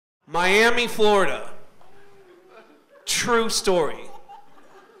Miami, Florida. True story.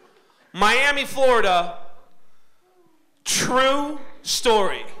 Miami, Florida. True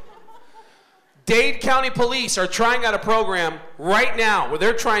story. Dade County Police are trying out a program right now where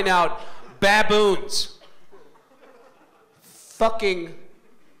they're trying out baboons. Fucking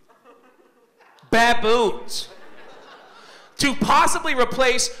baboons. To possibly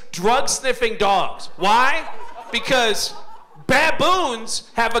replace drug-sniffing dogs. Why? Because baboons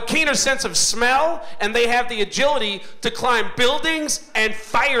have a keener sense of smell and they have the agility to climb buildings and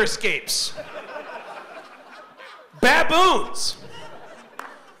fire escapes. Baboons.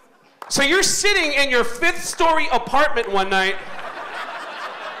 So you're sitting in your 5th-story apartment one night,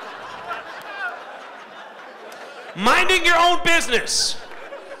 minding your own business,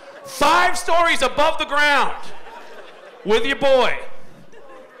 5 stories above the ground, with your boy,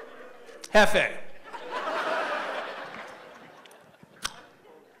 Hefe.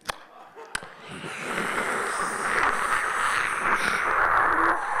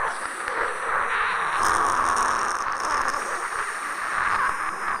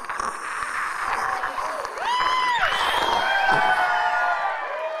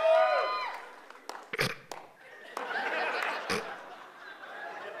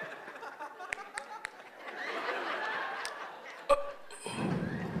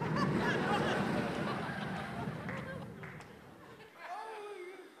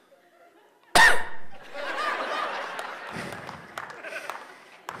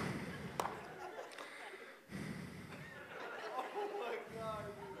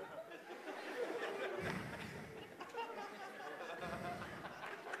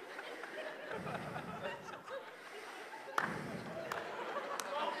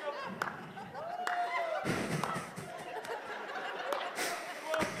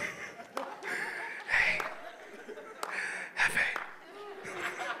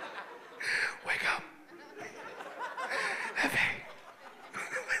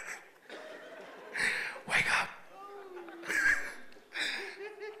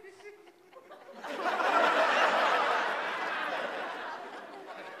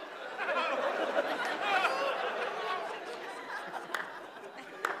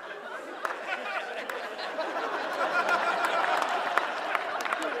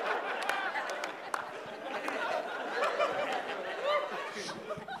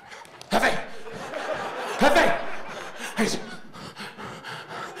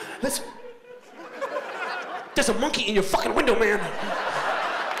 Listen. There's a monkey in your fucking window, man.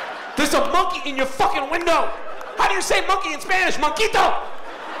 There's a monkey in your fucking window. How do you say monkey in Spanish? Monquito.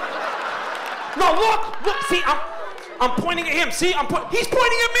 No, look, see, I'm pointing at him. See, he's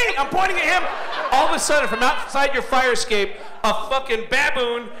pointing at me. I'm pointing at him. All of a sudden, from outside your fire escape, a fucking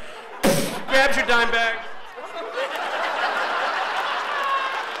baboon grabs your dime bag.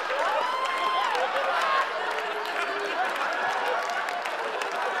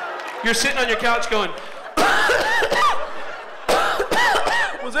 You're sitting on your couch going,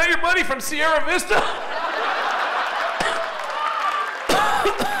 was that your buddy from Sierra Vista?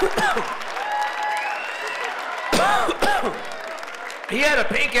 He had a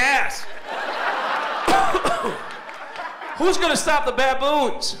pink ass. Who's gonna stop the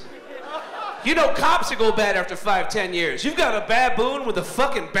baboons? You know cops will go bad after 5-10 years. You've got a baboon with a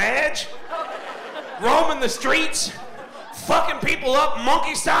fucking badge, roaming the streets, fucking people up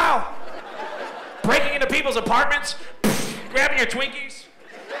monkey style, breaking into people's apartments, grabbing your Twinkies,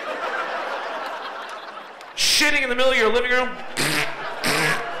 shitting in the middle of your living room.